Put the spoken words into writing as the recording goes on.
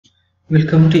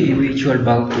Welcome to individual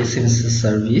bulk SMS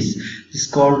service. It's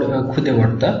called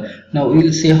Khudevarta. Now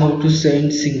we'll see how to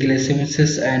send single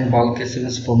SMSs and bulk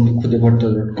SMS from the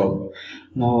khudevarta.com.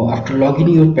 Now after logging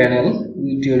your panel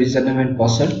with your username and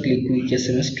password, click Quick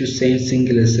SMS to send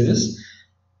single SMS.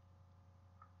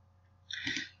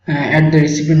 Add the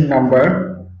recipient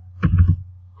number.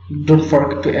 Don't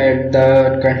forget to add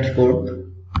the country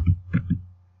code.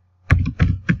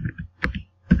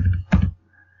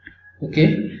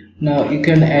 Okay. Now you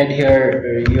can add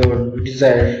here your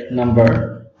desired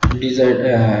number,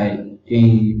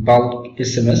 in bulk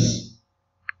SMS.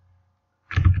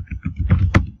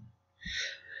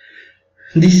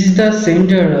 This is the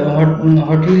sender. What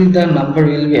will the number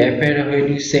will be appear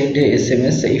when you send a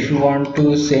SMS? If you want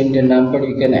to send a number,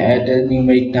 you can add a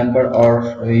numeric number,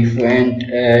 or if you want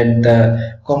add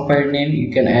the compare name,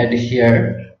 you can add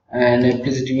here. And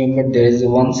please remember there is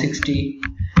 160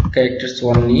 characters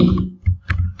only.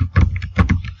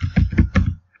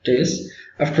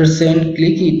 After send,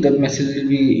 click it, the message will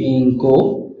be in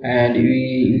go, and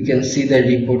we can see the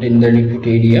report in the report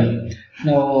area.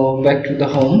 Now back to the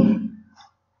home.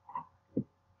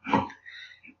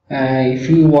 If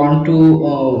you want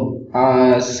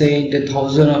to send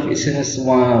 1,000 of SMS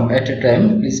at a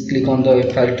time, please click on the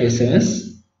file to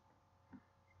SMS.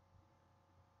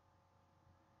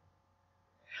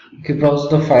 Okay, browse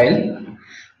the file.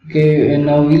 Okay, and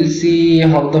now we'll see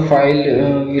how the file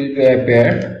will be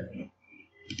appear.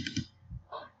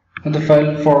 The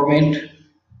file format.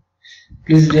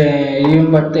 Please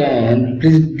remember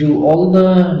please do all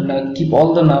the keep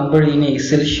all the number in a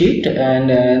Excel sheet, and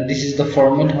this is the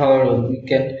format how we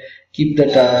can keep the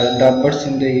numbers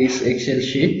in the Excel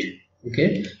sheet.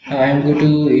 Okay, I am going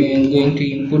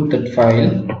to input that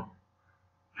file.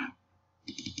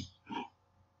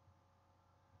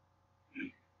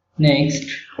 Next,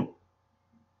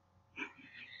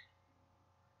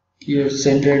 your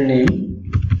sender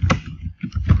name,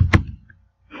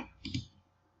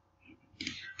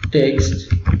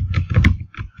 text,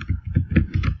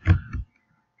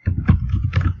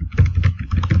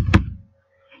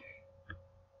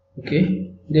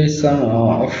 okay, there's some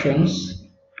options.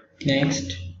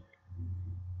 Next,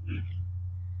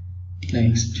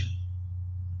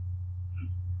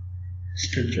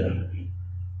 structure.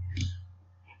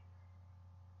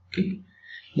 Okay,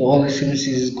 the all SMS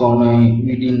is gone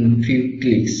within few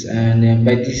clicks, and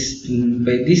by this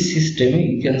system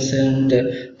you can send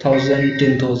 1,000,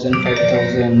 10,000,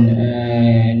 5,000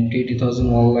 and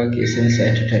 20,000 all like SMS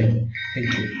at a time.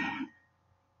 Thank you.